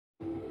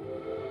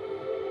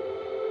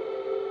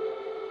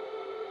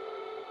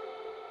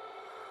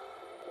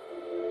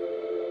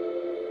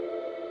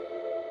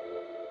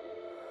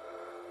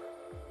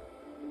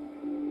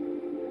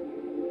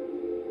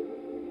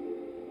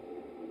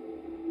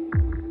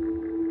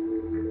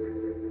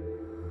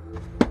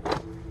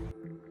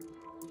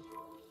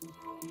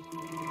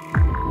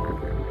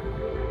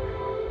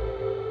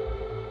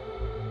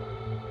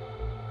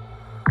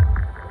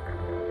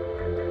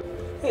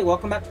Hey,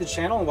 welcome back to the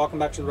channel and welcome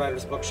back to the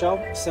Writer's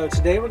Bookshelf. So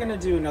today we're going to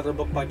do another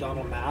book by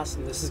Maass,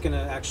 and this is going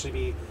to actually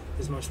be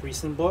his most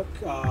recent book.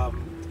 It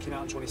came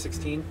out in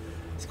 2016.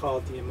 It's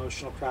called The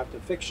Emotional Craft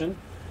of Fiction.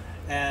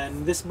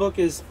 And this book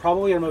is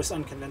probably our most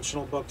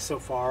unconventional book so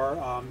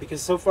far,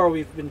 because so far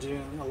we've been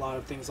doing a lot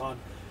of things on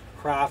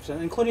craft,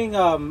 including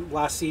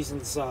last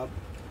season's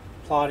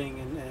plotting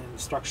and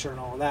structure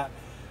and all of that.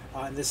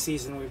 And this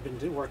season we've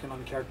been working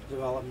on character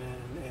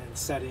development and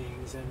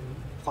settings and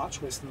plot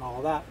twist and all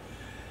of that.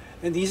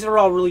 And these are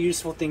all really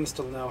useful things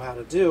to know how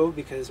to do,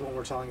 because when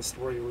we're telling a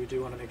story, we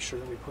do want to make sure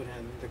that we put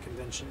in the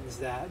conventions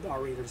that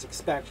our readers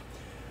expect.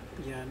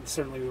 And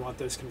certainly we want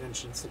those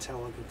conventions to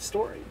tell a good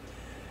story.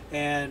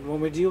 And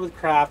when we deal with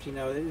craft,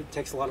 it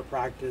takes a lot of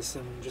practice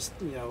and just,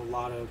 a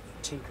lot of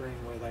tinkering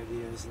with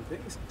ideas and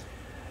things.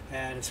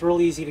 And it's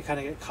real easy to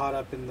kind of get caught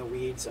up in the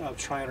weeds of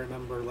trying to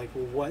remember, like,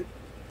 well, what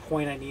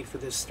point I need for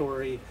this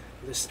story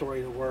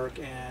to work,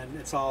 and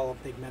it's all a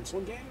big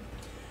mental game.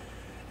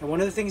 And one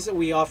of the things that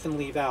we often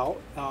leave out,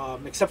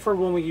 except for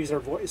when we use our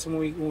voice,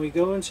 when we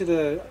go into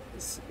the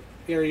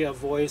area of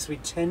voice, we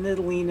tend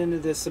to lean into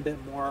this a bit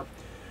more.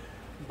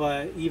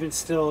 But even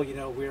still,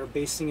 we're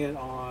basing it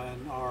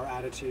on our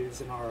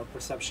attitudes and our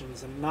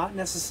perceptions, and not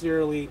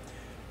necessarily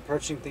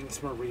approaching things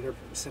from a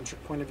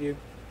reader-centric point of view.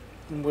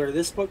 And where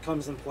this book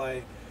comes in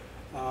play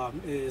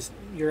is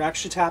you're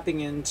actually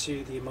tapping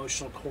into the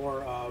emotional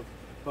core of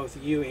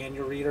both you and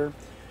your reader,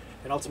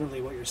 and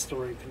ultimately what your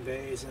story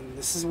conveys. And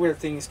this is where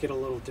things get a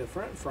little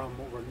different from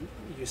what we're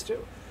used to.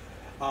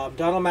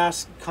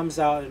 Maass comes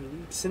out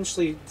and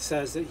essentially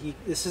says that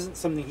this isn't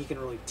something he can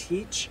really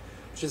teach,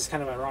 which is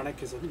kind of ironic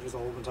because there's a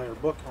whole entire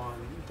book on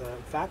the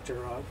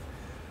factor of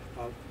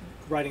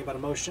writing about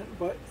emotion.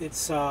 But it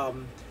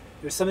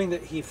was something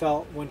that he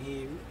felt when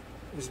he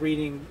was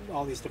reading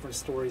all these different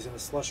stories in a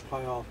slush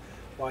pile,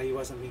 why he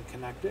wasn't being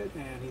connected,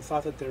 and he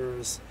thought that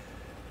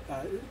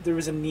there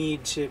was a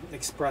need to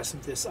express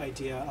this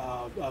idea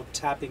of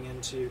tapping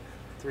into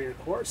the reader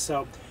core.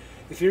 So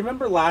if you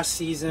remember last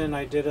season,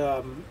 I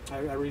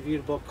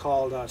reviewed a book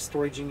called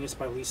Story Genius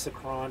by Lisa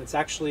Cron. It's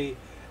actually,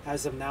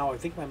 as of now, I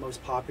think my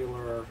most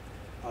popular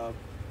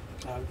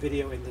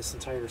video in this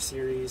entire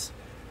series.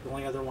 The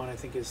only other one I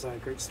think is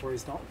Great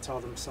Stories Don't Tell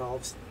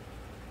Themselves.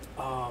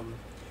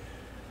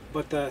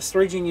 But the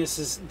Story Genius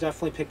has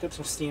definitely picked up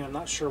some steam. I'm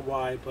not sure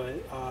why, but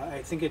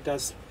I think it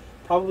does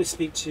probably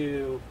speak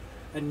to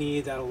a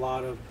need that a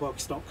lot of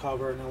books don't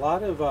cover, and a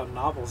lot of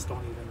novels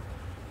don't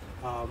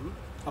even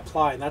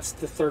apply. And that's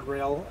the third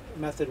rail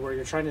method, where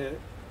you're trying to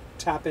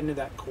tap into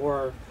that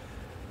core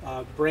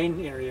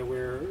brain area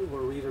where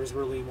readers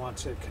really want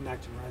to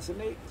connect and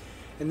resonate.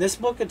 And this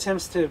book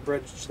attempts to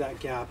bridge that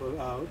gap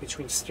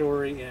between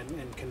story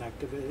and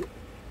connectivity.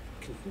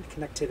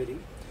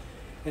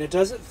 And it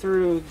does it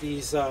through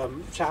these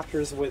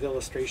chapters with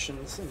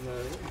illustrations in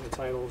the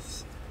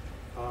titles.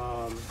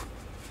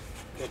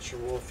 Got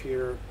your wolf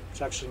here,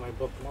 which actually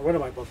one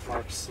of my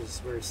bookmarks is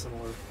very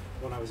similar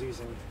to one I was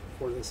using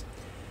for this.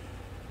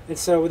 And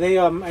so they,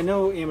 I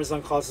know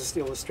Amazon calls this the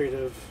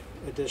illustrative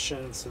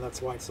edition, so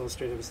that's why it's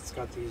illustrative. It's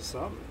got these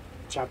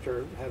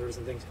chapter headers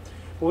and things.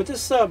 But what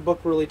this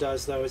book really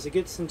does, though, is it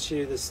gets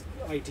into this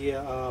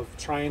idea of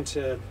trying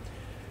to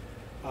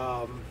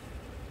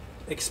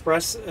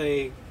express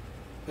a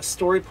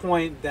story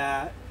point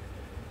that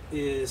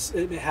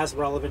it has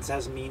relevance,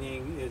 has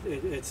meaning,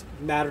 it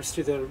matters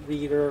to the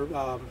reader,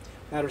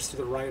 matters to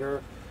the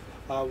writer.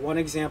 One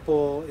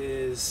example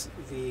is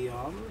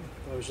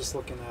I was just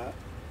looking at,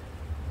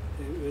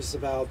 it was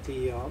about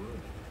the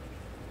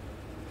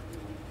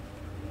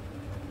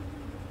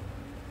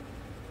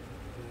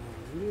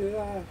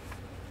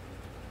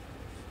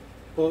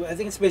well, I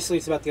think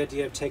it's about the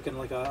idea of taking,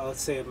 like,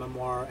 let's say a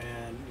memoir,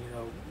 and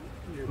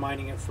you're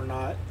mining it for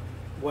not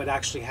what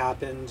actually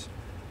happened,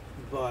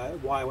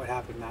 but why what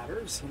happened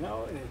matters.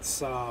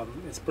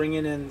 It's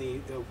bringing in the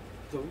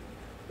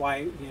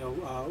why,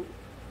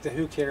 the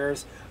who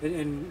cares.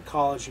 In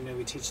college,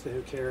 we teach the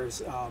who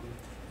cares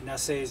in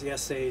essays. The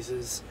essays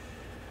is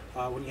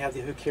when you have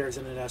the who cares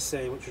in an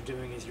essay, what you're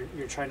doing is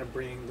you're trying to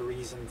bring the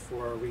reason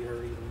for a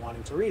reader even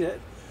wanting to read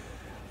it.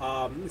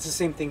 It's the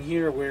same thing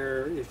here,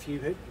 where if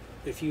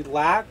you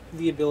lack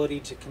the ability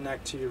to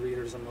connect to your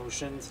reader's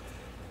emotions,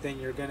 then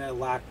you're going to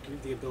lack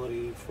the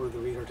ability for the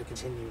reader to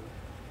continue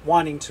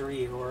wanting to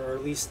read, or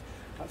at least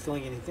not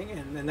feeling anything.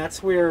 And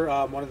that's where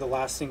one of the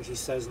last things he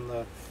says in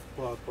the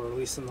book, or at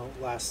least in the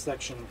last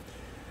section,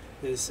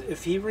 is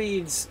if he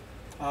reads,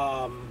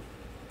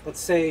 let's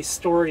say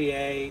story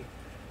A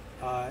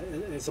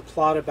is a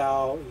plot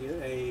about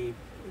a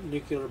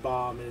nuclear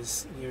bomb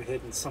is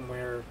hidden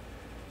somewhere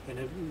in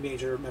a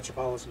major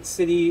metropolitan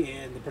city,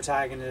 and the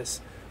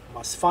protagonist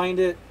must find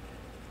it.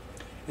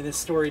 And then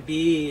story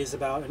B is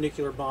about a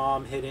nuclear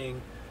bomb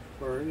hitting,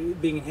 or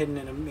being hidden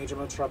in a major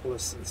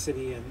metropolis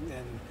city,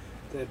 and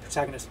the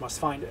protagonist must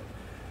find it.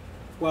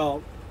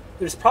 Well,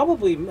 there's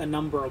probably a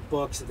number of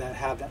books that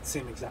have that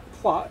same exact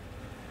plot.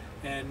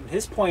 And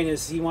his point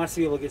is he wants to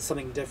be able to get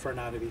something different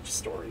out of each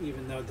story,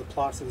 even though the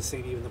plots are the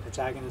same, even the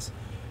protagonist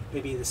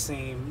maybe the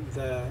same.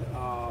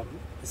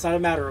 It's not a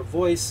matter of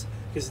voice,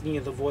 because the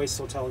voice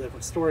will tell a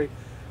different story,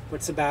 but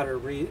it's a matter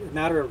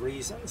of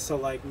reason. So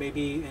like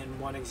maybe in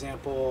one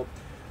example,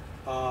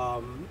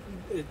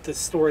 the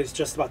story is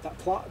just about that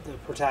plot. The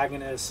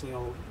protagonist,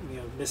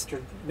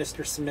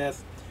 Mr.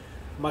 Smith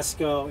must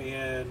go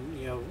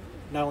and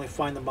not only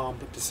find the bomb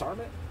but disarm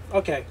it.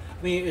 Okay,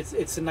 I mean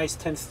it's a nice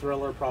tense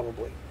thriller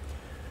probably,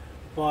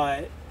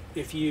 but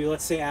if you,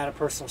 let's say, add a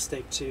personal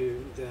stake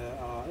to the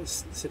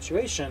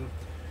situation,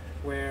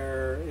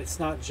 where it's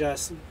not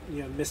just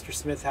Mr.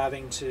 Smith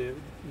having to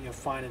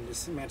find and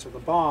dismantle the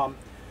bomb,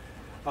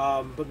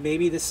 but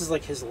maybe this is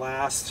like his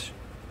last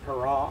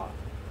hurrah.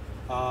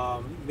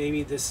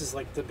 Maybe this is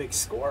like the big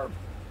score.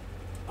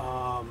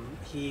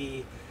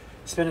 He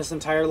spent his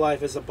entire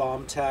life as a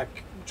bomb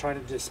tech trying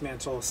to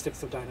dismantle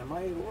sticks of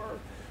dynamite,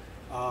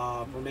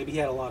 or maybe he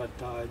had a lot of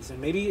duds, and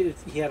maybe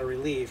he had a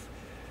relief.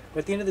 But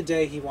at the end of the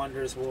day, he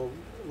wonders, well,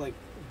 like,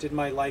 did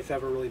my life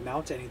ever really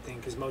amount to anything?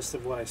 Because most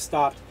of what I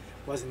stopped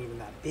wasn't even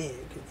that big.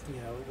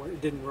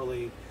 It didn't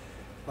really,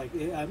 like,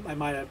 I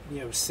might have,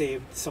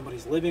 saved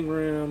somebody's living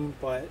room,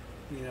 but,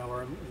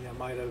 or,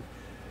 might have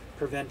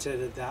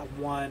prevented that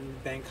one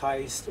bank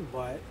heist.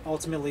 But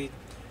ultimately,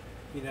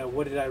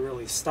 what did I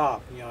really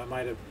stop? I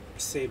might have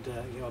saved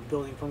a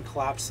building from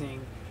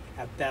collapsing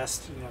at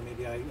best.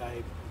 Maybe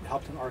I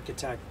helped an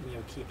architect,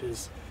 keep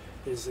his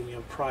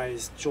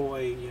prized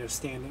joy,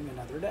 standing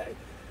another day.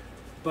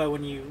 But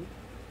when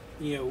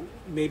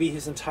maybe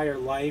his entire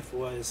life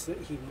was that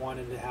he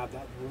wanted to have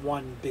that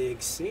one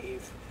big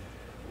save,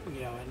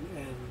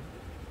 and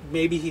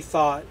maybe he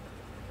thought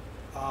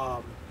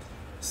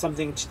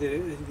something to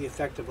the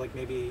effect of, like,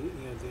 maybe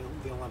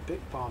the Olympic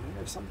bombing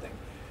or something,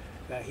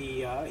 that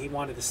he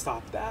wanted to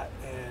stop that,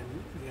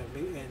 and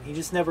and he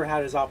just never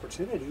had his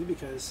opportunity,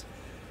 because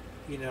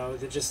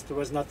there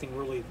was nothing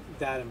really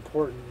that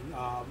important,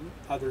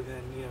 other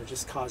than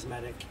just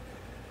cosmetic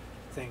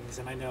things.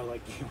 And I know,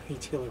 like, you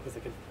deal with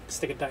like a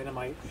stick of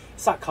dynamite,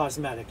 it's not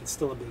cosmetic, it's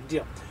still a big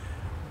deal.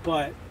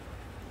 But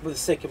for the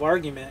sake of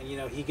argument,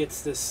 he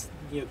gets this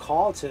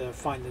call to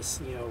find this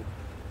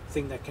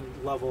thing that can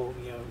level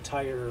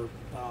entire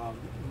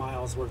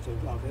miles worth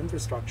of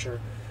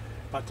infrastructure,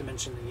 not to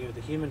mention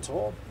the human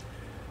toll.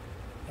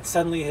 And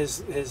suddenly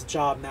his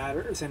job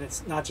matters, and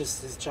it's not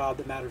just his job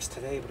that matters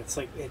today, but it's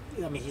like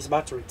he's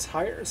about to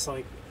retire, so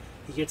like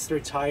he gets to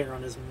retire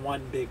on his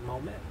one big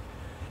moment.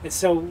 And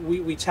so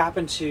we tap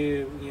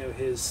into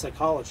his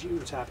psychology. We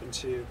tap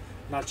into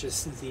not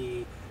just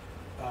the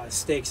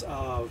stakes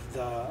of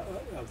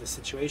the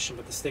situation,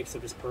 but the stakes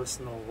of his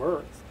personal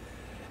worth.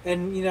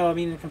 And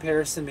in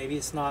comparison, maybe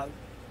it's not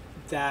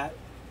that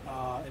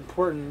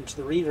important to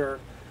the reader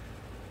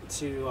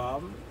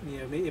to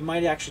it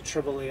might actually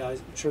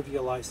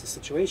trivialize the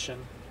situation,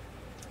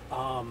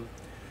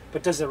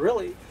 but does it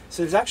really?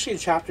 So there's actually a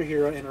chapter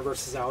here on inner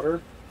versus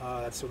outer.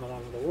 That's the one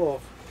with the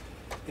wolf,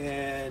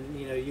 and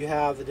you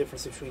have the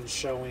difference between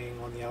showing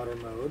on the outer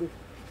mode,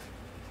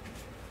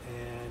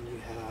 and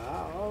you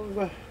have,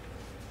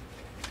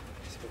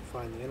 let's go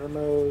find the inner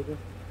mode,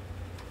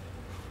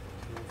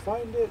 and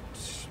find it,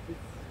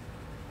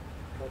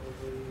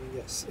 probably,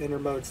 yes, inner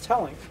mode's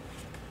telling,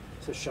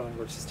 so showing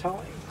versus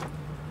telling.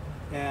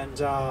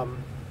 And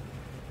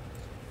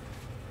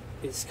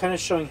it's kind of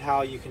showing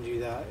how you can do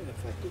that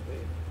effectively.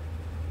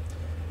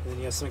 And then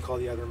you have something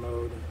called the other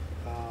mode.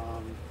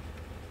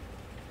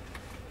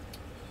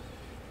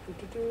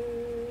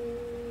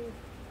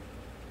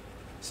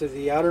 So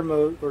the outer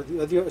mode, or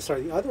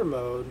the other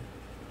mode,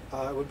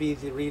 would be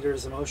the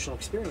reader's emotional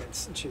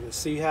experience to this.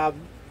 So you have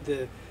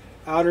the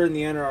outer and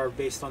the inner are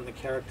based on the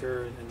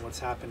character and what's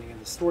happening in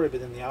the story,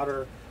 but then the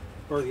other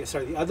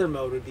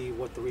mode would be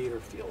what the reader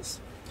feels.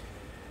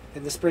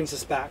 And this brings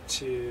us back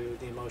to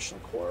the emotional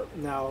core.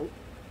 Now,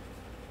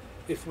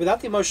 if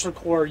without the emotional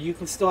core, you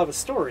can still have a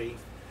story,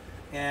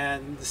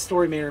 and the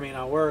story may or may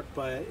not work,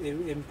 but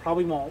it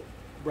probably won't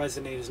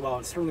resonate as well,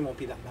 and certainly won't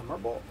be that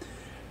memorable.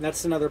 And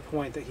that's another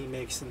point that he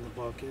makes in the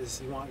book,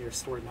 is you want your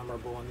story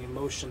memorable, and the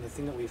emotion, the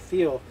thing that we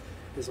feel,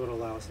 is what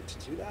allows it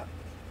to do that.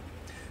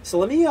 So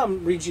let me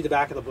read you the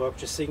back of the book,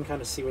 just so you can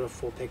kind of see what a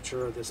full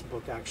picture of this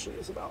book actually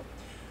is about.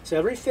 So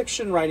every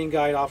fiction writing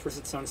guide offers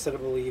its own set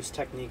of beliefs,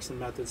 techniques, and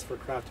methods for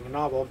crafting a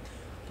novel,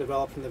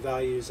 developed from the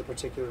values a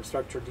particular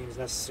instructor deems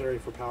necessary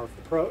for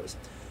powerful prose.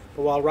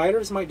 But while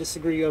writers might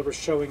disagree over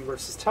showing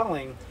versus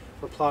telling,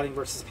 or plotting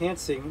versus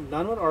pantsing,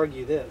 none would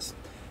argue this.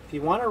 If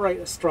you want to write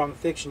a strong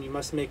fiction, you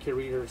must make your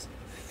readers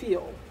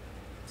feel.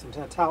 Some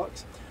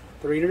italics.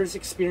 The reader's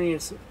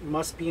experience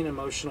must be an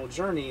emotional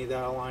journey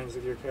that aligns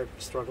with your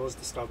character's struggles,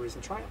 discoveries,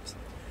 and triumphs.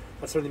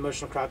 That's where the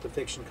emotional craft of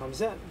fiction comes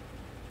in.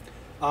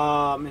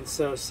 And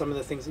so some of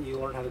the things that you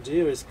learn how to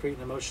do is create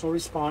an emotional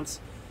response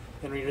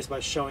in readers by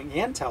showing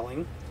and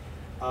telling.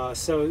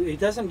 So it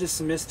doesn't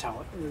dismiss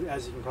telling,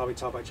 as you can probably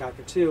tell by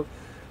chapter 2.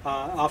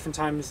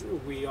 Oftentimes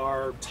we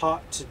are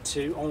taught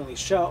to only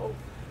show,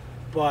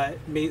 but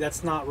maybe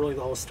that's not really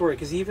the whole story,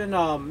 because even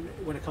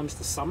when it comes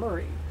to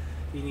summary,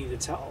 you need to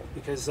tell,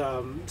 because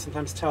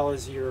sometimes tell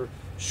is your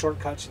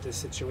shortcut to the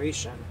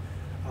situation.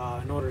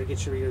 in order to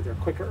get your reader there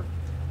quicker.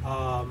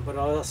 But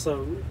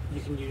also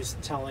you can use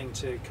telling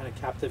to kind of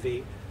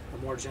captivate a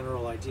more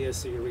general idea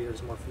so your reader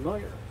is more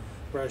familiar.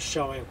 Whereas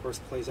showing, of course,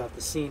 plays out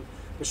the scene.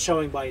 But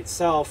showing by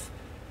itself,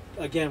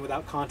 again,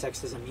 without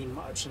context, doesn't mean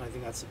much, and I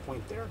think that's the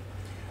point there.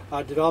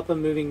 Develop a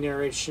moving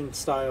narration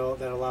style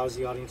that allows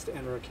the audience to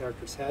enter a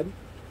character's head.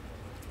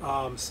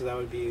 So that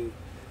would be,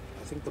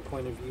 I think, the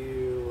point of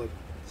view, like,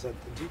 is that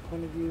the deep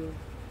point of view?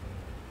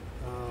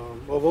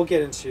 Well, we'll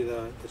get into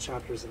the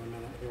chapters in a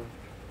minute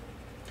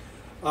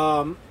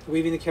here.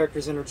 Weaving the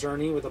character's inner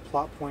journey with the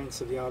plot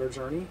points of the outer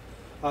journey.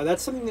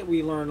 That's something that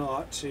we learn a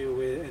lot too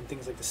in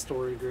things like the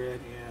story grid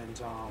and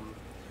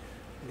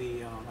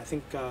I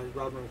think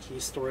Robert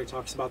McKee's story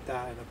talks about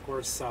that, and of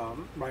course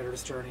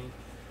Writer's Journey.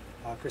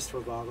 Christopher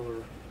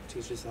Vogler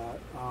teaches that.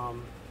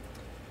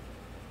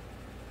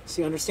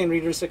 See, understand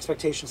readers'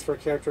 expectations for a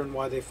character and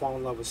why they fall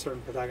in love with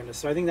certain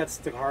protagonists. So I think that's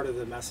the heart of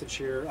the message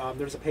here.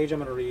 There's a page I'm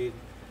going to read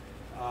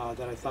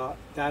that I thought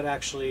that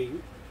actually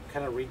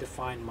kind of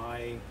redefined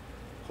my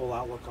whole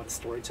outlook on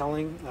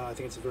storytelling. I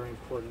think it's very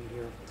important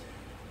here.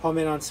 Home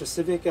in on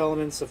specific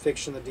elements of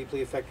fiction that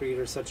deeply affect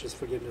readers, such as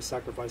forgiveness,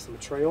 sacrifice, and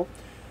betrayal.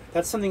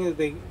 That's something that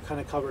they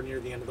kind of cover near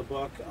the end of the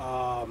book.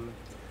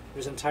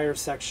 There's an entire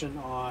section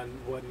on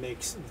what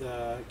makes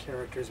the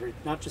characters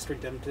not just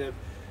redemptive,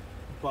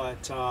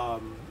 but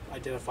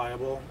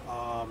identifiable.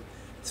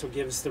 So it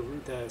gives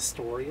the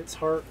story its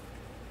heart.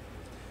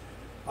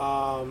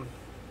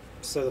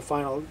 So the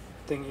final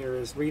thing here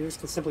is readers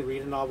can simply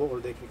read a novel or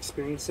they can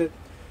experience it.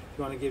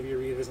 You want to give your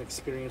readers an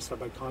experience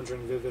by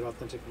conjuring vivid,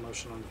 authentic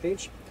emotion on the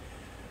page.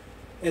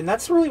 And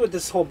that's really what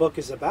this whole book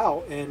is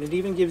about. And it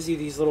even gives you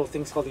these little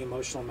things called the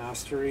emotional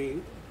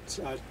mastery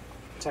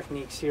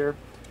techniques here.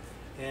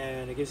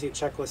 And it gives you a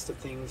checklist of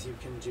things you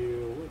can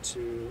do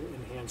to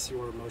enhance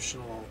your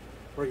emotional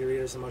or your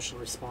reader's emotional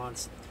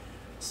response.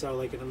 So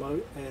like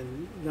in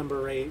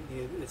number 8,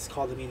 it's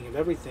called The Meaning of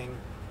Everything.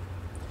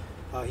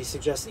 He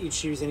suggests that you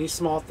choose any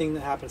small thing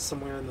that happens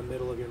somewhere in the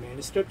middle of your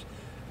manuscript.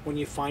 When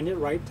you find it,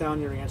 write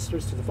down your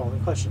answers to the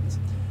following questions.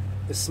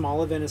 This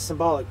small event is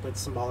symbolic, but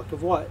symbolic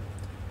of what?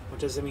 What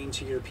does it mean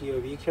to your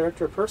POV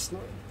character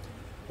personally?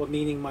 What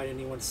meaning might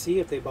anyone see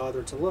if they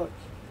bothered to look?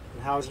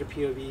 And how has your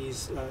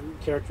POV's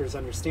character's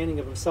understanding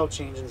of himself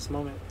changed in this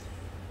moment,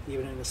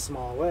 even in a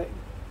small way?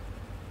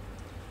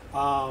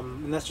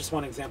 And that's just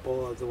one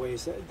example of the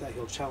ways that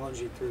he'll challenge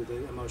you through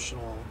the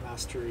emotional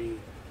mastery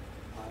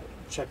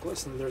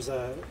checklist. And there's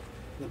in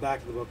the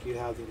back of the book, you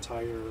have the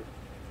entire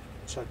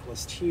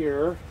checklist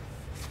here.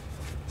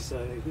 So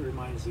it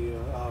reminds you,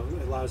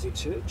 it allows you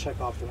to check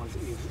off the ones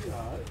that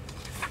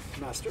you've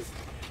mastered.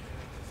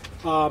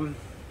 I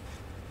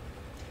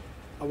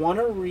want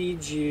to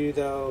read you,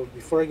 though,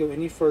 before I go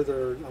any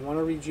further, I want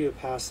to read you a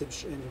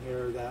passage in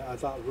here that I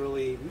thought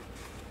really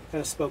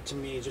kind of spoke to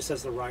me just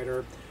as the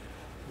writer.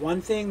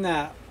 One thing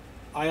that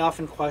I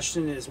often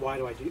question is, why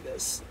do I do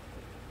this?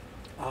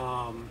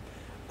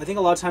 I think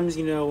a lot of times,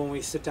 when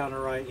we sit down to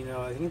write,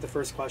 I think the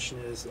first question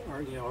is,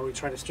 are we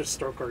trying to just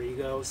stroke our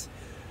egos?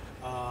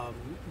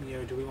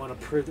 Do we want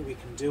to prove that we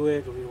can do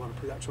it? Do we want to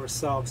prove that to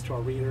ourselves, to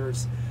our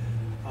readers?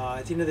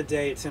 At the end of the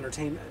day, it's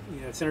entertainment.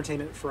 It's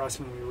entertainment for us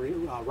when we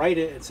write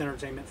it. It's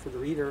entertainment for the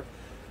reader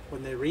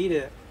when they read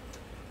it.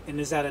 And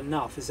is that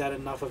enough? Is that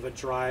enough of a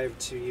drive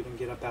to even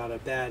get up out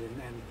of bed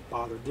and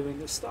bother doing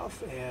this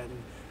stuff? And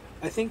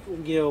I think,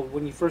 when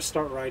you first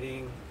start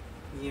writing,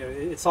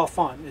 it's all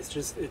fun.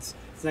 It's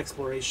an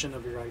exploration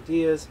of your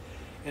ideas.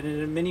 And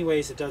in many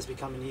ways, it does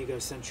become an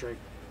egocentric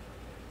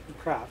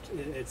craft.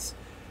 It's,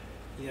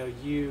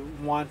 you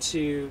want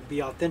to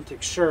be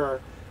authentic,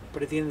 sure,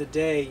 but at the end of the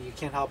day, you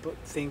can't help but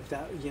think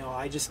that,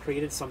 I just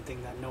created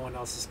something that no one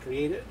else has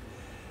created.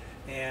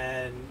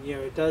 And,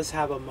 it does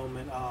have a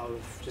moment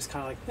of just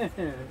kind of like,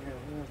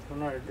 I'm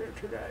not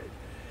today.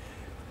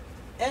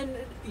 And,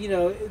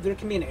 there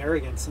can be an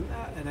arrogance in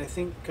that. And I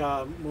think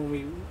when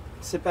we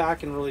sit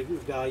back and really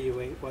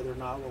evaluate whether or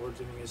not what we're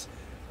doing is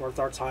worth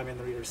our time and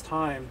the reader's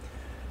time,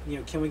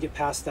 can we get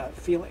past that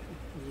feeling,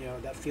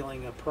 that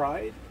feeling of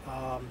pride?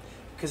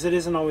 Because it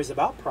isn't always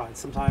about pride.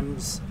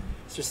 Sometimes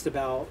it's just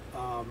about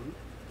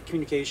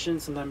communication.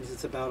 Sometimes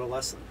it's about a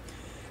lesson.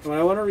 And when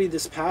I want to read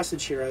this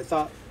passage here, I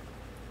thought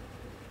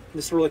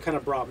this really kind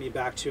of brought me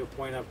back to a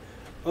point of,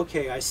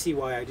 okay, I see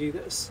why I do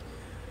this.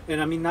 And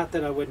I mean, not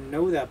that I wouldn't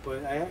know that,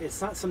 but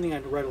it's not something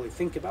I'd readily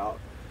think about.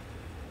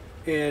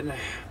 And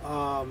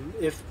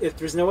if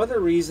there's no other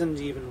reason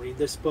to even read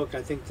this book,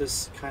 I think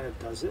this kind of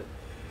does it.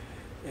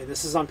 And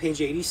this is on page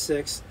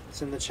 86.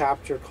 It's in the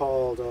chapter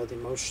called The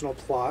Emotional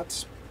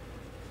Plot,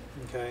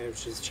 okay,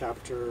 which is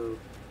chapter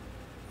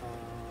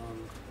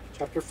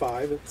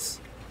 5. It's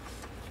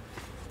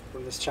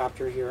from this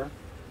chapter here.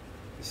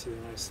 You see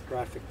the nice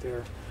graphic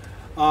there.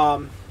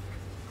 And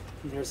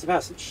here's the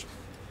passage.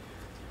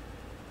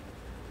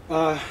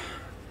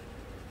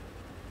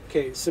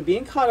 Okay, so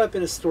being caught up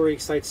in a story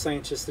excites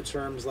scientists to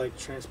terms like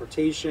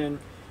transportation,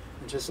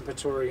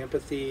 anticipatory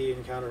empathy,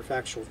 and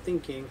counterfactual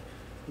thinking.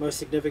 Most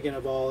significant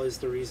of all is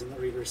the reason that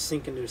readers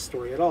sink into a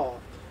story at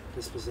all,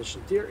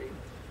 disposition theory.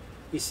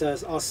 He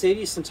says, I'll save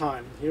you some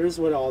time. Here's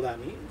what all that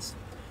means.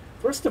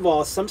 First of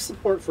all, some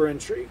support for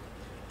intrigue.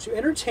 To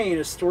entertain,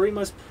 a story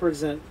must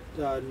present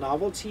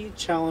novelty,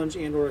 challenge,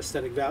 and or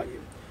aesthetic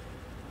value.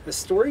 A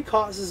story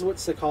causes what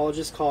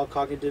psychologists call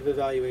cognitive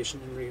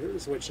evaluation in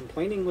readers, which in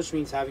plain English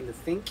means having to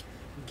think,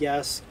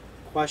 guess,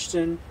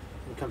 question,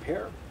 and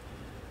compare.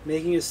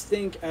 Making us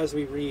think as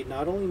we read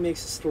not only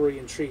makes a story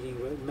intriguing,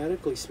 but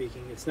medically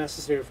speaking, it's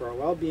necessary for our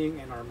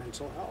well-being and our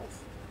mental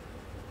health.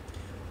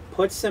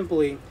 Put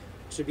simply,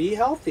 to be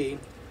healthy,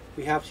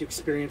 we have to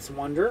experience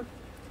wonder.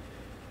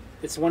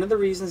 It's one of the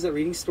reasons that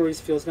reading stories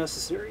feels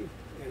necessary.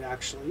 It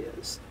actually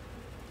is.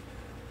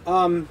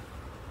 And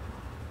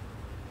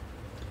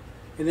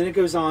then it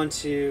goes on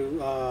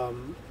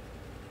to,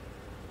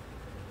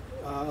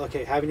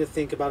 okay, having to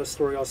think about a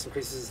story also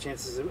increases the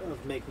chances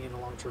of making it a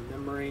long-term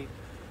memory,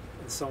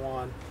 and so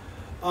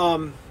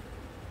on.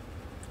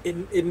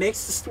 It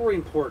makes the story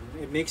important.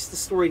 It makes the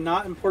story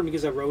not important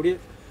because I wrote it.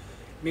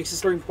 It makes the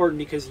story important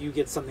because you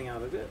get something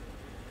out of it.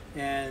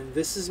 And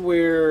this is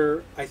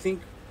where I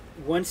think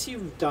once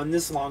you've done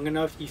this long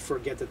enough, you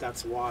forget that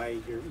that's why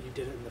you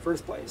did it in the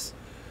first place.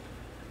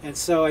 And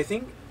so I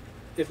think,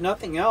 if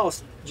nothing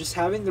else, just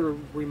having the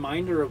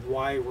reminder of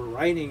why we're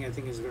writing, I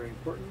think, is very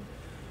important.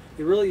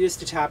 It really is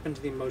to tap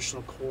into the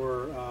emotional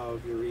core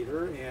of your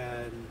reader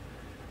and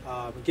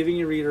giving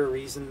your reader a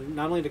reason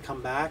not only to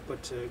come back,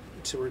 but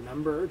to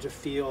remember, to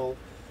feel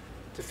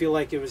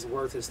like it was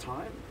worth his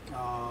time,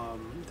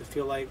 to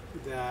feel like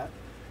that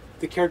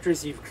the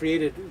characters you've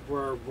created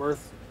were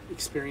worth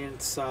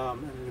experience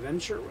an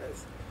adventure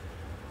with.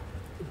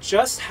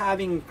 Just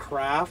having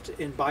craft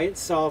and by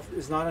itself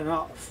is not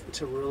enough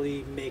to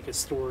really make a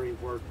story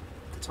worth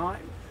the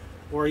time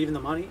or even the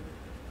money.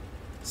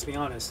 Let's be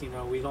honest,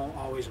 we don't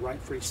always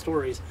write free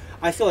stories.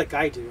 I feel like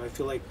I do. I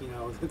feel like,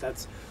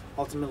 that's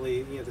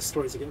ultimately, the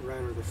stories that get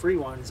read are the free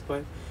ones.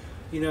 But,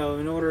 in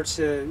order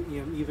to,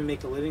 even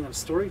make a living of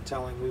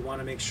storytelling, we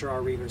want to make sure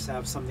our readers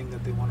have something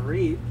that they want to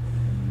read.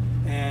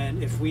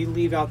 And if we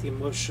leave out the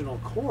emotional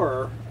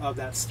core of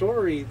that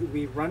story,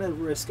 we run a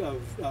risk of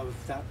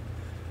that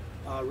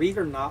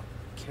reader not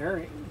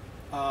caring.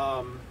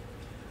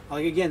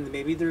 Like, again,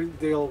 maybe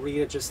they'll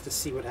read it just to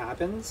see what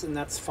happens, and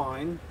that's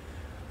fine.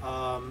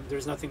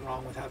 There's nothing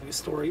wrong with having a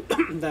story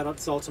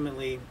that's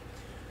ultimately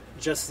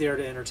just there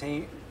to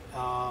entertain.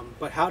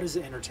 But how does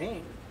it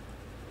entertain?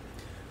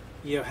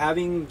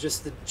 Having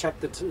just to check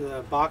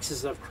the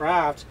boxes of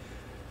craft,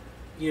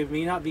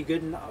 may not be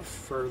good enough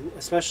for,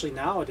 especially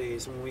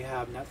nowadays when we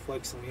have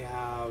Netflix and we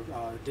have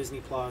Disney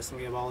Plus and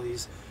we have all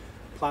these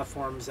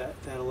platforms that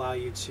allow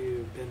you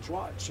to binge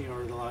watch,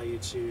 or allow you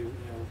to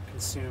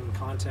consume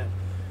content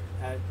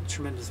at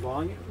tremendous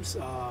volumes.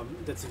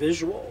 That's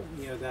visual,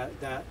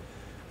 that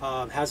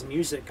has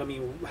music. I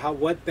mean,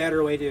 what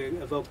better way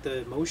to evoke the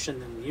emotion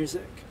than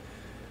music?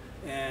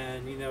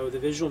 And the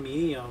visual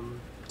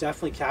medium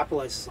definitely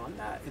capitalizes on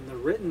that. In the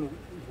written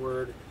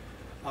word,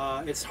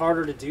 it's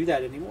harder to do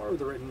that anymore with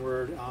the written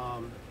word.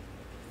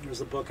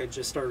 There's a book I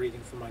just started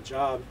reading for my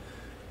job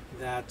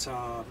that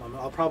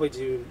I'll probably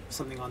do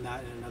something on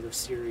that in another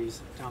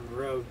series down the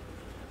road.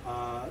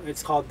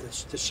 It's called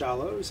The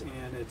Shallows,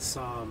 and it's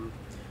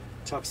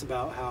talks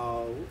about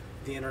how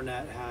the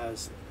internet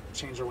has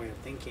changed our way of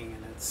thinking,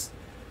 and it's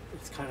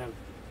kind of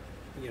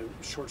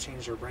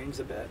shortchanged our brains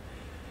a bit.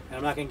 And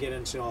I'm not going to get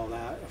into all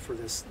that for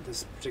this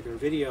particular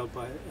video,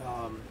 but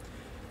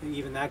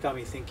even that got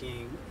me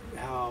thinking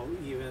how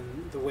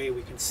even the way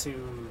we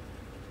consume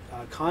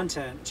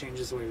content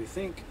changes the way we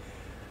think.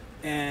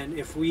 And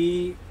if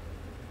we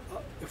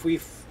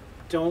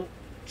don't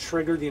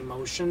trigger the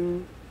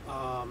emotion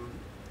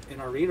in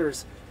our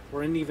readers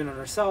or even in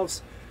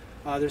ourselves,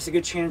 there's a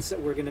good chance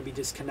that we're going to be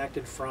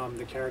disconnected from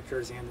the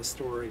characters and the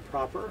story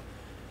proper.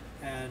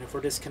 And if we're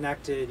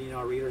disconnected,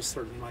 our readers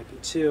certainly might be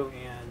too.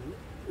 And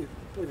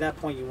at that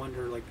point, you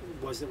wonder, like,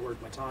 was it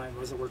worth my time?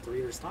 Was it worth the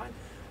reader's time?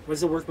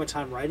 Was it worth my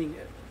time writing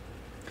it?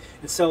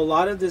 And so a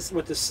lot of this,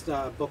 what this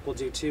book will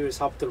do too, is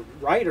help the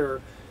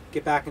writer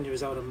get back into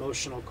his own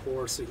emotional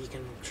core so he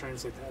can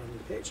translate that onto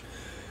the page.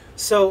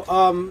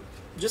 So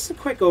just a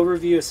quick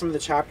overview of some of the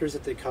chapters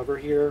that they cover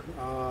here,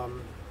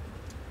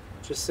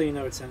 just so you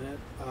know what's in it.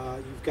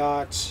 You've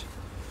got,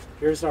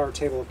 here's our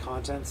table of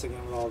contents,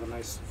 again with all the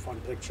nice fun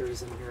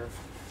pictures in here.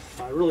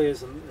 It really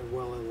is a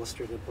well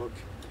illustrated book.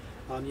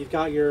 You've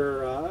got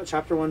your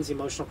chapter 1 is the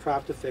emotional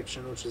craft of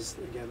fiction, which is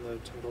again the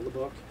title of the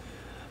book.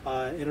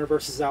 Inner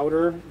versus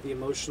outer, the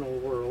emotional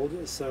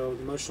world. So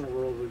the emotional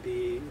world would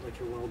be like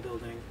your world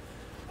building,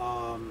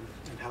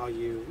 and how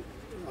you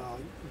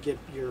get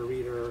your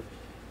reader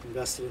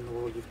invested in the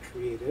world you've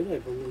created, I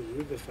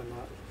believe, if my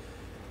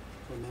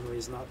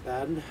memory's not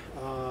bad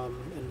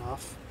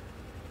enough.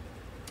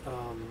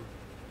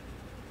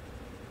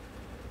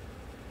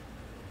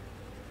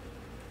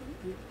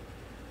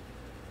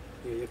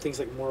 You have things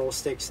like moral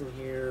stakes in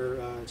here.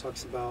 It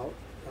talks about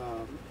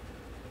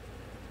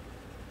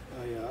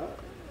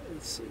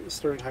let's see,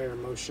 stirring higher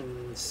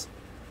emotions.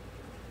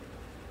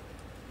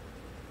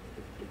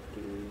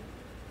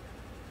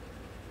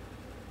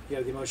 You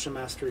have the emotional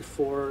mastery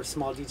 4,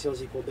 small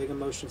details equal big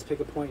emotions.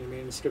 Pick a point in your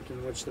manuscript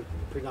in which the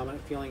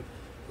predominant feeling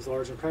is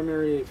large and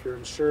primary. If you're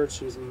unsure,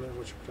 choose a moment in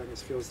which your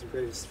protagonist feels the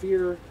greatest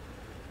fear.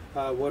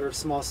 What are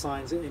small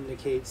signs that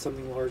indicate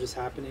something large is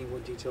happening?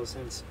 What details,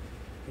 hints,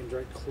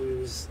 indirect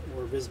clues,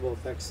 or visible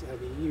effects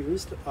have you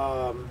used?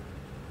 And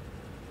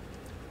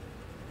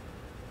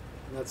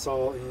that's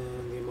all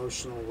in the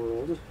emotional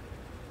world,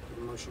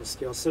 the emotional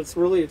scale. So it's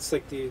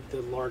like the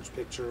large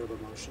picture of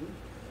emotion.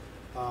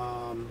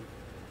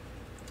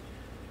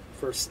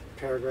 First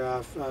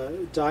paragraph,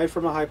 dive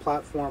from a high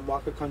platform,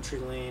 walk a country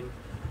lane,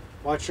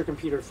 watch your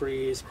computer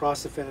freeze,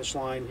 cross the finish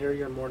line, hear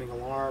your morning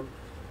alarm,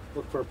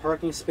 look for a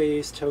parking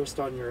space, toast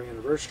on your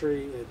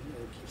anniversary, it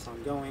keeps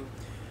on going.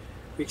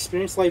 We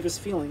experience life as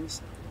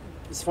feelings.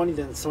 It's funny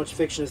that so much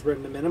fiction is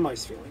written to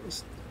minimize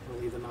feelings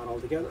or leave them out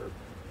altogether.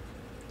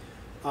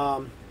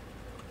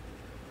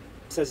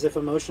 It's as if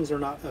emotions are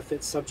not a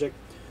fit subject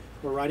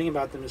or writing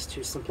about them is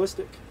too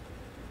simplistic.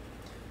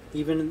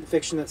 Even in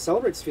fiction that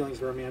celebrates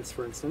feelings, romance,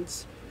 for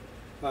instance,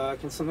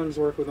 can sometimes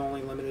work with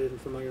only limited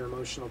and familiar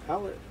emotional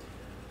palette.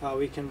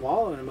 We can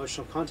wallow in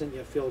emotional content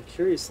yet feel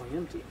curiously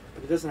empty,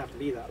 but it doesn't have to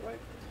be that way.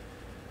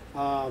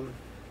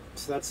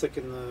 So that's like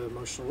in the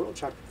emotional world,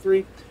 chapter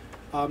 3.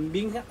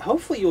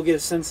 Hopefully you'll get a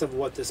sense of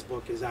what this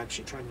book is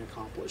actually trying to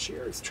accomplish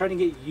here. It's trying to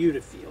get you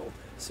to feel,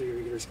 so your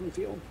readers can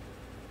feel.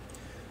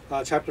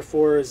 Chapter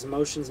 4 is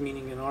emotions,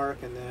 meaning, and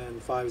arc, and then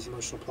 5 is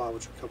emotional plot,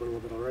 which we covered a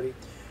little bit already.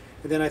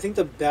 And then I think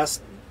the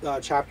best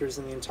chapters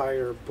in the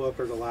entire book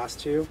are the last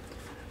two.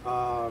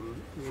 The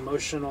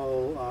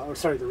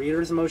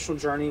reader's emotional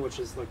journey, which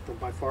is like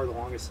by far the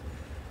longest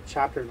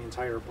chapter in the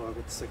entire book.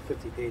 It's like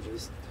 50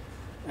 pages.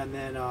 And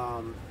then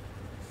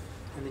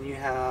you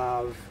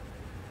have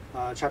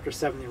chapter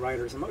 7, the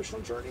writer's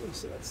emotional journey.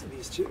 So that's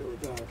these two,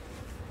 the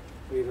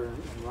reader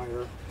and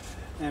writer.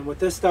 And what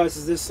this does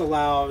is this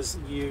allows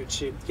you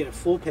to get a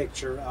full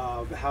picture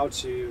of how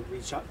to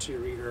reach out to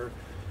your reader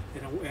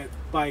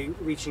by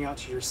reaching out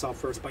to yourself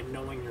first, by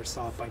knowing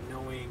yourself, by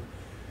knowing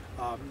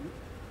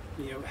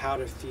how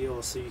to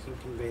feel so you can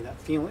convey that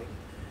feeling.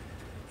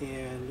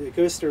 And it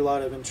goes through a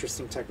lot of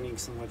interesting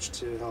techniques in which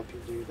to help you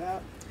do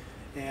that.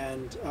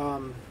 And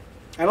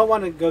I don't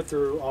want to go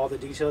through all the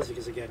details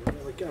because, again,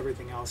 like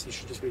everything else, you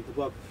should just read the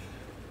book.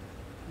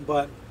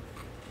 But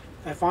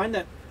I find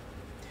that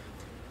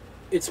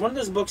it's one of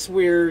those books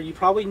where you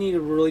probably need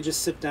to really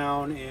just sit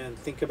down and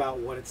think about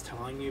what it's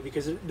telling you,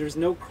 because there's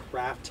no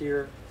craft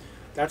here.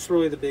 That's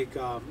really the big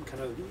kind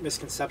of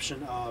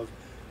misconception of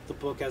the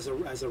book as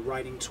a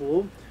writing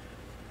tool,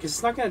 because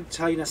it's not going to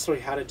tell you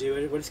necessarily how to do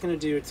it. What it's going to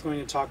do, it's going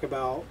to talk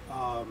about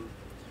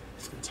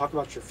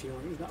your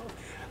feelings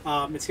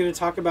now. It's going to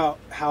talk about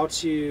how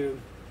to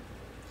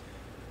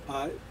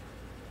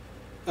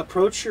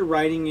approach your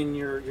writing and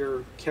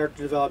your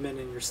character development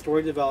and your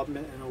story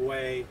development in a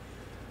way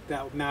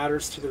that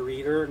matters to the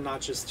reader,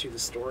 not just to the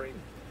story.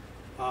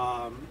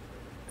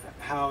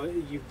 How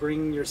you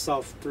bring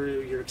yourself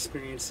through your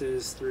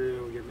experiences,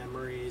 through your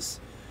memories,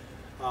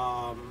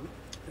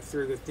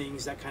 through the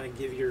things that kind of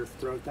give your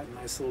throat that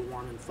nice little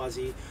warm and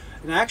fuzzy.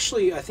 And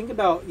actually, I think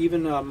about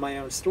even my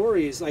own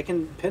stories, I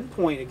can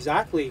pinpoint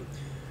exactly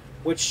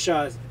which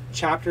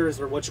chapters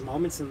or which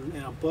moments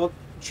in a book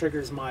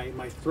triggers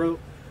my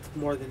throat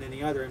more than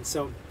any other. And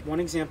so,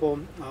 one example,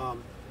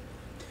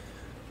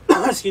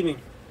 excuse me,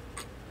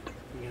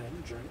 I'm gonna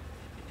drink.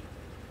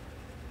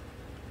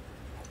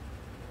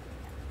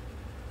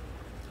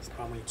 It's the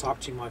problem when you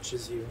talk too much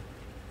is you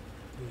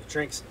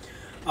drinks.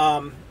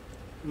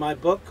 My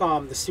book,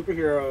 the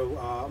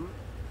superhero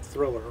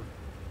thriller,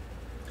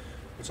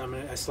 which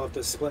I still have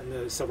to split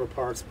into several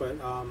parts, but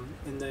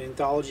in the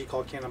anthology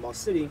called Cannonball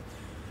City,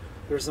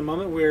 there's a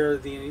moment where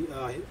the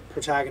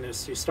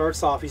protagonist, who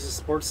starts off, he's a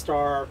sports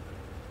star,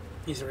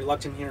 he's a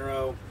reluctant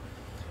hero,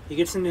 he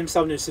gets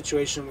himself into a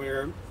situation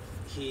where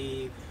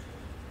he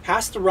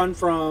has to run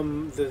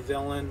from the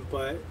villain,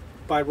 but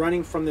by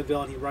running from the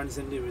villain, he runs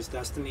into his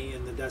destiny,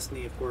 and the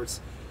destiny, of course,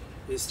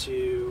 is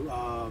to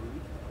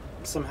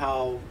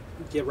somehow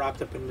get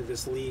wrapped up into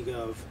this league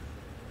of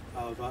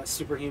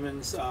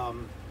superhumans.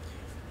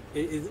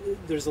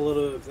 There's a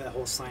little of that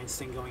whole science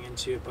thing going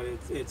into it, but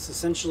it's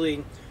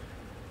essentially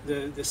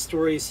the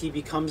story is he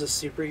becomes a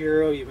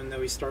superhero, even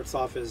though he starts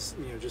off as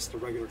just a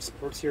regular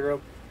sports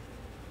hero.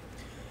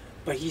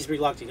 But he's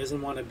reluctant. He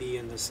doesn't want to be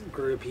in this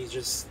group. He's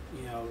just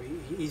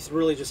he's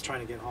really just trying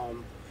to get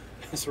home.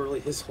 That's really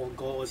his whole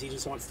goal, is he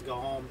just wants to go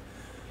home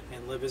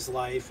and live his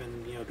life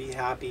and be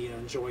happy and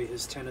enjoy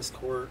his tennis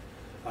court.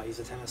 He's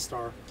a tennis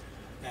star,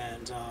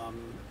 and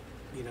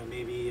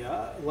maybe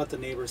let the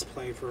neighbors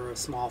play for a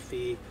small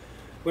fee,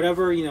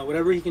 whatever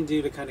he can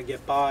do to kind of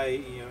get by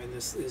in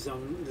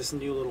this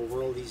new little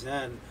world he's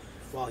in,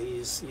 while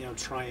he's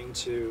trying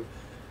to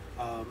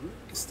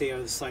stay out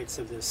of the sights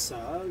of this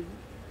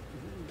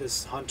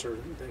hunter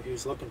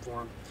who's looking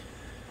for him.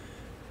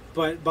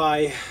 But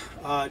by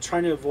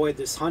trying to avoid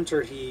this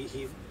hunter,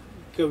 he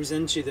goes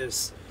into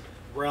this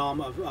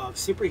realm of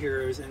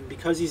superheroes, and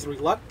because he's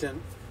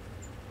reluctant,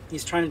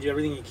 he's trying to do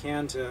everything he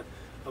can to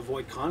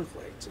avoid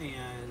conflict.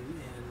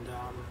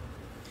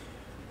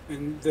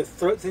 And the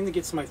thing that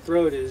gets my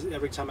throat is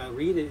every time I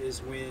read it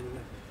is when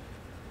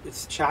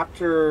it's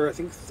chapter, I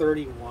think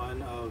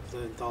 31 of the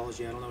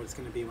anthology. I don't know what it's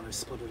going to be when I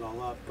split it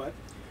all up, but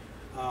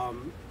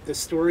the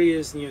story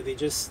is, they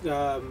just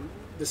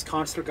this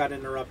concert got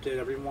interrupted.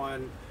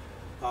 Everyone,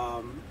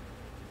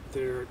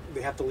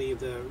 they have to leave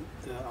the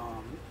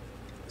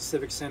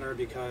civic center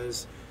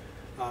because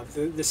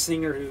the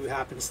singer, who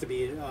happens to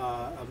be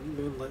a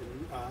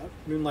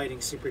moonlighting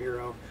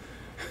superhero,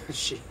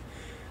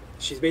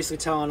 she's basically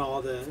telling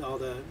all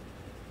the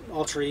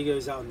alter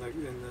egos out in the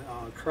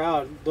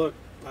crowd, look,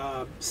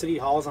 City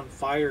Hall's on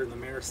fire and the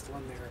mayor's still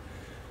in there.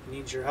 He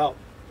needs your help.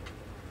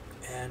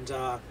 And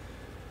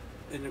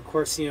of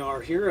course, our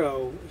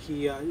hero,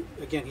 he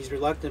again, he's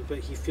reluctant, but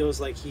he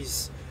feels like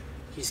he's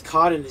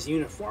caught in his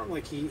uniform.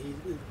 Like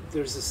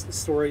there's this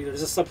story,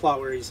 there's a subplot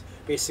where he's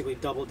basically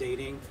double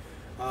dating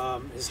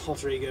his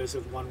alter egos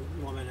with one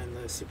woman and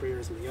the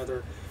superheroes with the other.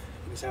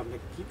 And he's having to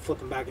keep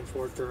flipping back and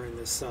forth during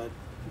this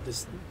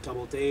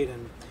double date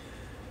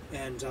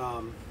and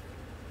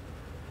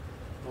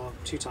well,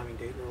 two-timing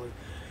date really.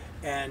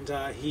 And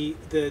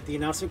the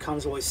announcement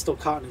comes while he's still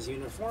caught in his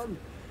uniform,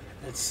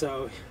 and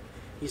so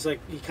he's like,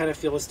 he kind of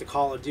feels the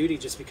call of duty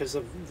just because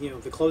of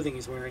the clothing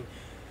he's wearing,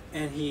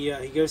 and he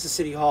goes to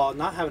City Hall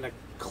not having a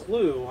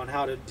clue on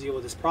how to deal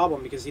with this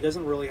problem because he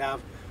doesn't really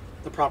have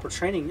the proper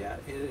training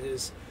yet.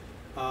 His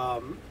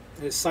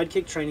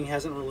sidekick training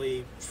hasn't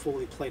really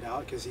fully played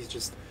out because he's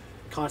just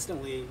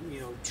constantly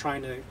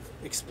trying to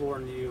explore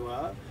new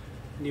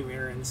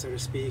errands, so to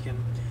speak, and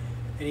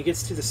he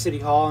gets to the City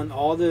Hall, and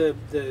all the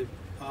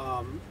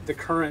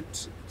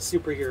current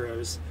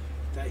superheroes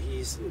that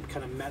he's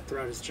kind of met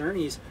throughout his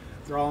journeys,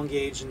 they're all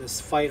engaged in this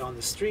fight on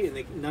the street,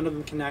 and none of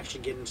them can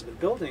actually get into the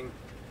building.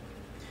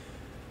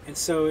 And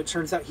so it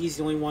turns out he's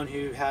the only one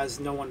who has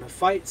no one to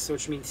fight, so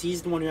which means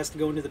he's the one who has to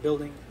go into the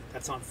building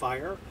that's on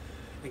fire.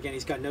 Again,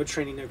 he's got no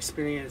training, no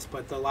experience,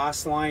 but the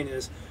last line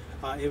is,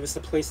 it was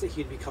the place that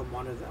he'd become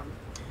one of them.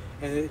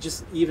 And it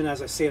just, even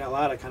as I say it out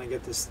loud, I kind of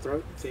get this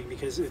throat thing,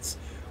 because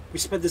we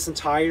spent this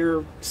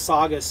entire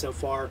saga so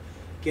far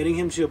getting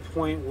him to a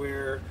point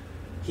where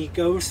he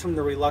goes from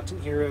the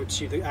reluctant hero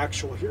to the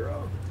actual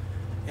hero.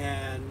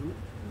 And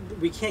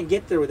we can't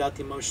get there without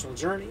the emotional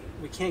journey.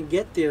 We can't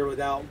get there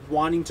without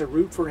wanting to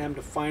root for him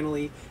to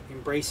finally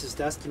embrace his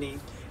destiny.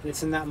 And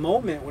it's in that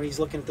moment when he's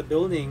looking at the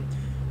building,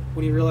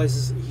 when he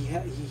realizes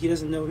he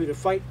doesn't know who to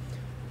fight.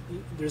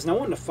 There's no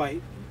one to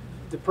fight.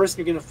 The person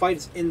you're going to fight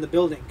is in the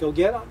building. Go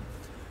get him.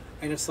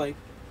 And it's like,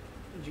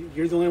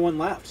 you're the only one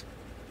left.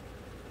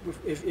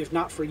 If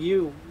not for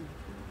you,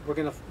 we're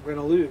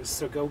gonna lose.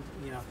 So go,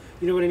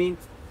 you know what I mean.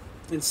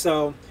 And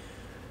so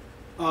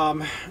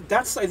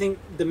that's, I think,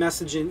 the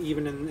message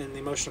even in the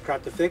emotional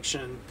craft of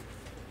fiction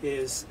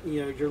is,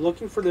 you're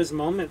looking for those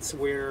moments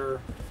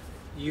where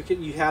you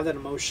have that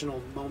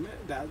emotional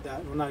moment, that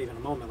well, not even a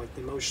moment, like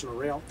the emotional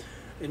rail.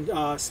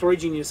 And Story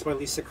Genius by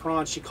Lisa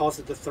Cron, she calls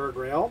it the third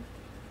rail.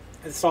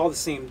 It's all the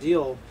same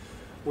deal,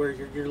 where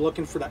you're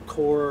looking for that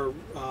core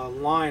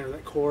line, or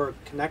that core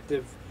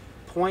connective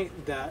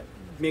point that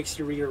makes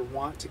your reader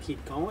want to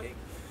keep going.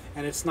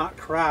 And it's not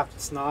craft,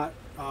 it's not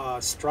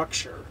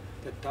structure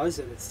that does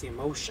it, it's the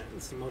emotion,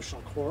 it's the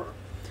emotional core.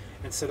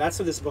 And so that's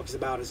what this book is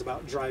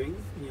about drawing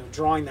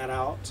that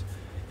out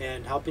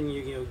and helping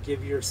you,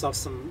 give yourself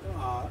some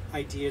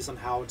ideas on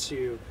how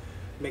to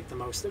make the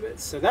most of it.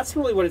 So that's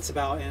really what it's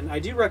about, and I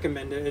do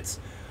recommend it.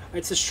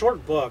 It's a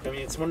short book. I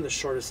mean, it's one of the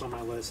shortest on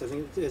my list. I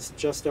think it's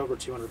just over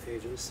 200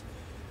 pages.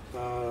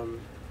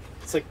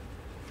 It's like,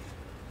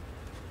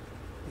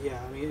 yeah,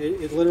 I mean,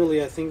 it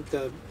literally, I think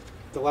the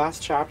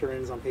last chapter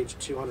ends on page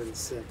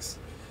 206,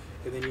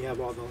 and then you have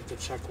all the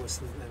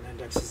checklists and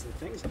indexes and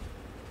things.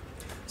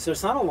 So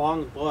it's not a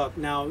long book.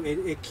 Now,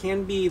 it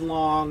can be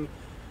long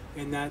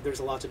in that there's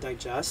a lot to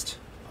digest,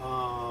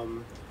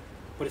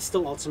 but it's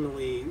still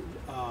ultimately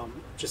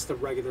just a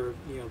regular,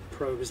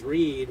 prose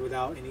read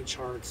without any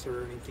charts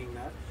or anything.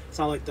 That it's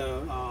not like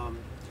the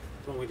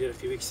one we did a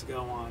few weeks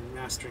ago on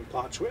Mastering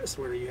Plot Twists,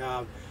 where you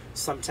have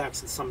some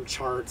text and some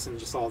charts and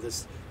just all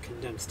this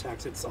condensed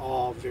text. It's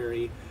all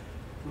very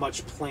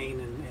much plain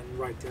and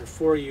right there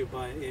for you,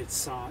 but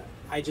it's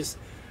I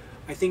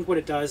think what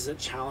it does is it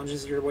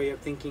challenges your way of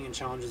thinking and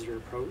challenges your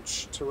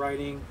approach to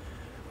writing,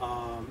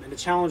 and it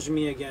challenged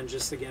me again,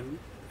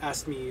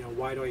 asked me,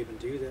 why do I even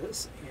do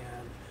this?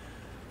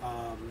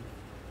 And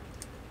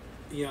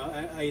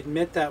I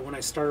admit that when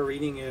I started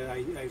reading it,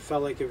 I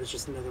felt like it was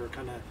just another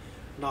kind of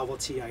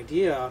novelty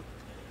idea,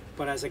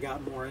 but as I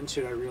got more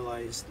into it, I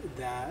realized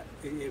that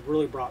it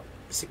really brought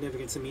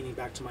significance and meaning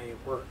back to my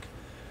work,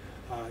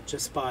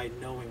 just by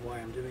knowing why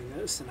I'm doing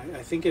this. And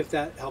I think if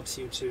that helps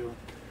you to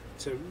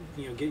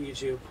get you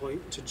to a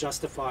point to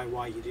justify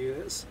why you do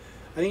this,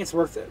 I think it's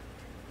worth it.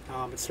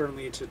 But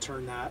certainly to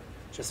turn that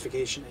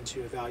justification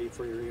into a value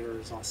for your reader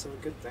is also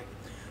a good thing.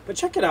 But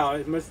check it out.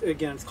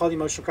 Again, it's called The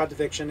Emotional Craft of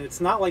Fiction.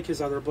 It's not like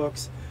his other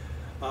books.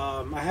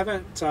 I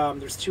haven't,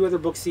 there's 2 other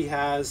books he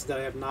has that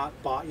I have not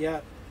bought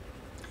yet.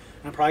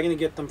 I'm probably going to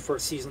get them for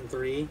season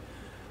 3.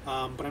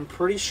 but I'm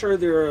pretty sure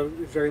they're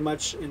very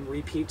much in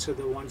repeat to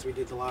the ones we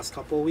did the last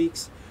couple of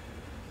weeks.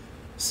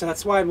 So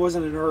that's why I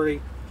wasn't in a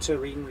hurry to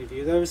read and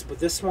review those. But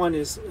this one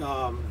is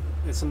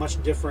it's a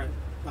much different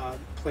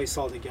place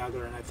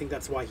altogether, and I think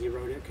that's why he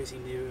wrote it, because he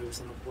knew it was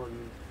an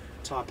important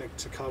topic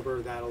to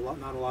cover that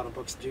not a lot of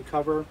books do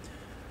cover.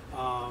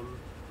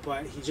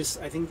 But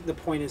I think the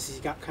point is he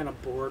got kind of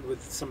bored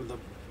with some of the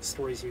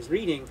stories he was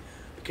reading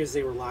because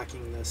they were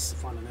lacking this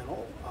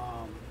fundamental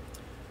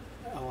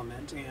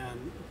element.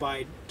 And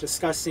by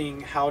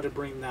discussing how to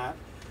bring that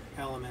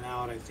element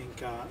out, I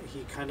think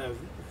he kind of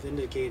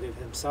vindicated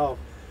himself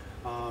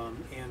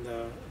and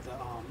the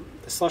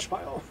slush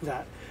pile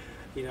that,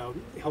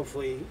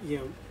 hopefully,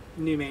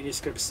 new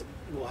manuscripts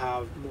will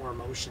have more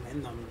emotion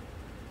in them.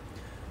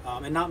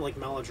 And not like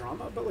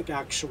melodrama, but like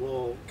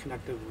actual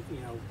connective,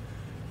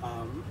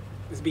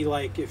 it'd be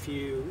like if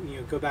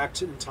you go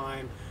back in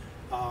time.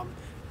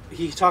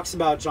 He talks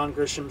about John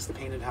Grisham's The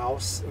Painted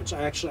House, which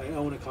I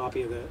own a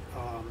copy of it,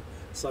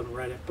 still haven't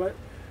read it, but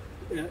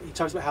he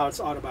talks about how it's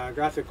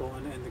autobiographical,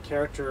 and the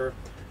character,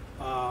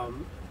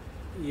 when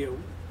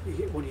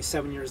he's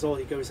 7 years old,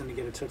 he goes in to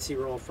get a Tootsie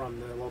Roll from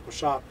the local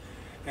shop,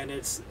 and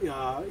it's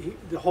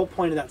the whole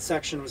point of that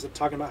section was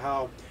talking about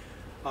how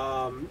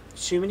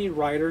too many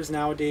writers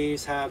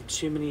nowadays have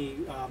too many.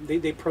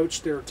 They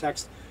approach their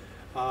text,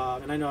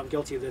 and I know I'm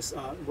guilty of this,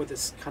 with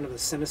this kind of a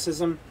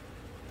cynicism,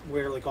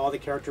 where like all the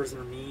characters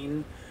are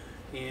mean.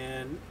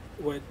 And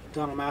what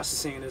Donald Maass is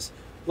saying is,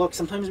 look,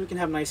 sometimes we can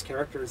have nice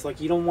characters.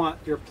 Like, you don't want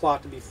your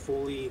plot to be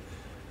fully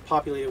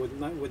populated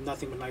with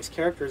nothing but nice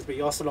characters, but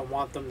you also don't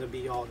want them to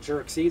be all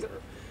jerks either.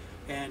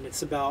 And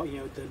it's about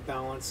the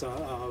balance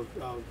of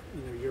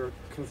your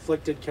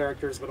conflicted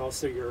characters, but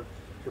also your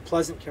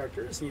pleasant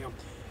characters. And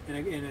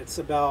it's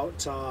about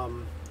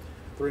the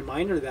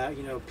reminder that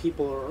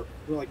people are,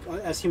 like,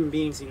 as human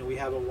beings, we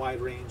have a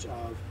wide range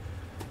of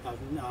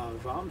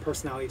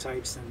personality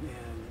types and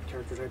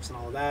character types and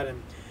all of that.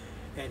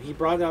 And he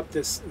brought up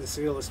this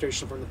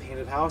illustration from The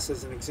Painted House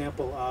as an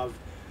example of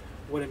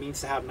what it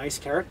means to have nice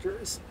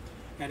characters.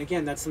 And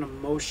again, that's an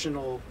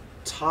emotional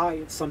tie.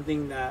 It's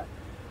something that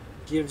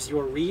gives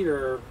your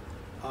reader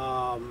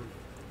a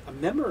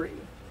memory,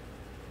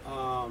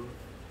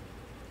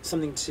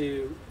 something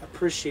to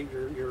appreciate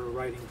your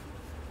writing,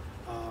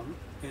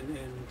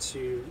 and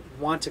to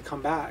want to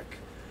come back.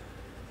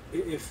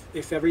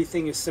 If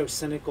everything is so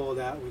cynical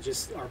that we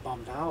just are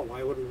bummed out,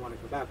 why would we want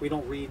to go back? We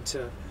don't read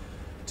to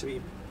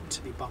be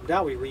bummed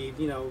out. We read,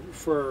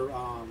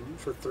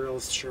 for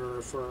thrills,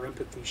 sure, for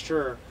empathy,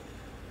 sure,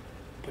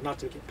 but not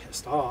to get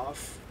pissed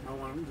off.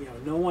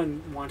 No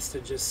one wants to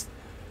just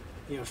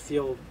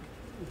feel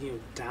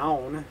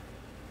down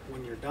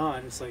when you're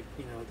done. It's like,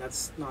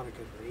 that's not a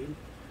good read.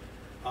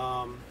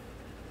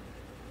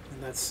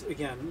 And that's,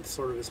 again,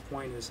 sort of his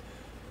point, is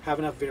have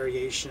enough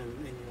variation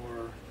in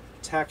your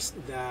text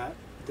that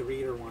the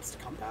reader wants to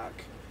come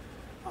back.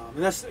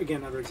 And that's,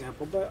 again, another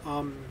example.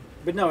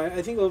 But no,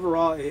 I think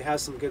overall it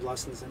has some good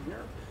lessons in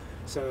here.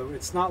 So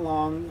it's not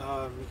long.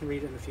 You can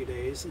read it in a few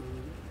days, and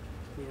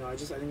I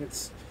think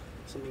it's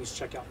something to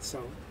check out.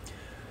 So,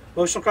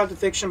 Emotional Crafted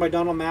Fiction by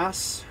Donald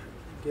Maass.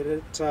 Get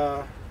it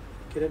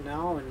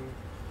now, and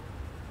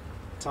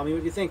tell me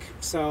what you think.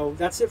 So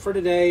that's it for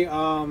today.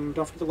 Don't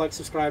forget to like,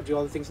 subscribe, do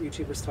all the things that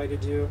YouTubers try to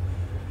do.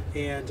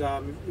 And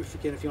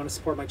if you want to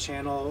support my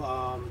channel,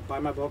 buy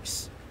my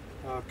books.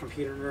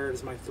 Computer Nerd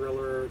is my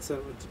thriller. It's a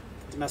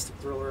domestic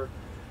thriller.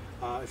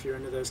 If you're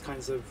into those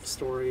kinds of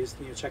stories,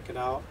 check it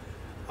out.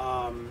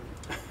 I'm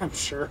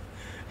sure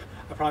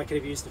I probably could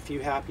have used a few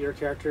happier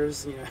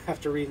characters.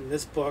 After reading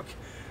this book,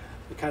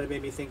 it kind of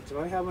made me think, do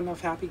I have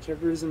enough happy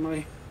characters in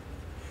my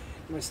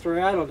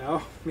story? I don't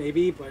know,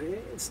 maybe, but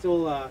it's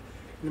still an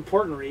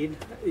important read.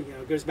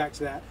 It goes back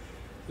to that,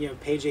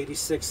 page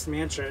 86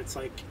 mantra. It's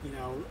like,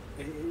 you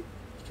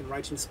can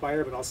write to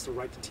inspire, but also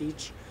write to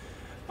teach,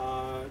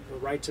 the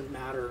right to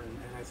matter. And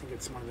I think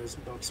it's one of those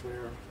books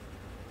where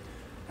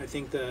I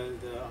think the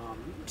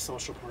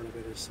social part of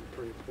it is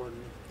pretty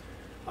important.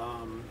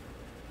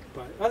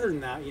 But other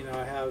than that,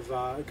 I have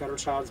Gutter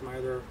Child's my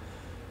other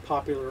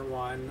popular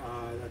one.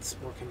 That's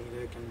more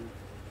comedic, and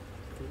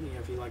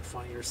if you like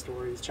funnier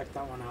stories, check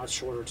that one out. It's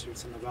shorter too.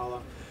 It's a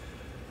novella.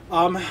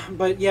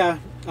 But yeah,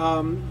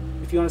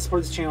 if you want to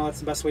support this channel, that's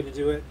the best way to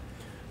do it.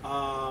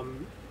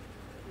 And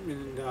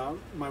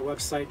my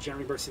website,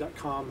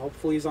 jeremybercy.com,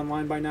 hopefully is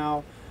online by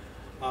now.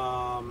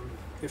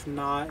 If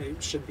not,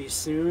 it should be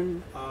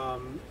soon.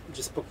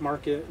 Just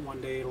bookmark it. One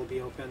day it'll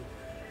be open.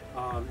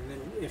 And then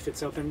if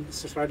it's open,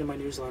 subscribe to my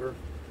newsletter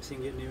so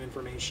you can get new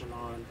information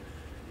on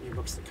new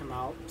books that come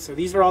out. So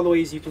these are all the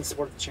ways you can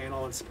support the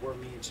channel and support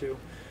me too.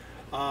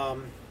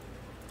 And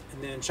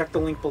then check the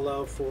link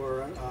below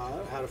for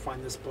how to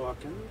find this book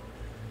and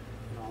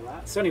all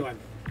that. So anyway,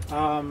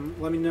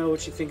 let me know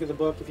what you think of the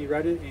book if you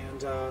read it, and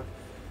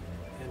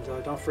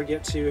don't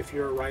forget to, if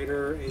you're a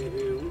writer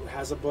who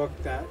has a book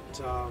that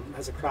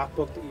has a craft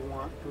book that you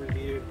want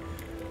reviewed,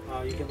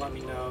 you can let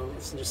me know.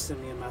 Just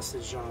send me a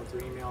message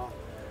through email.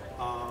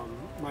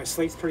 My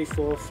slate's pretty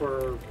full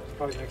for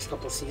probably the next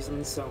couple of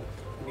seasons, so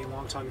it'll be a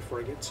long time before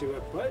I get to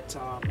it. But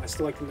I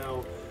still like to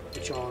know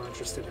what y'all are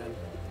interested in,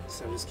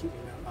 so just keep me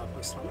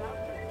posted on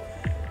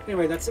that. But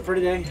anyway, that's it for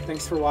today.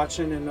 Thanks for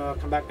watching, and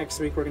come back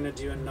next week. We're going to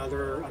do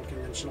another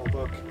unconventional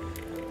book.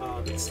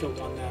 It's still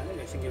one that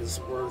I think is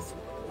worth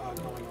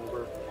going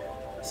over.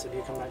 So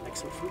do come back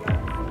next week for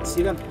that. See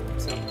you then.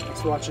 So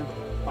thanks for watching.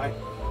 Bye.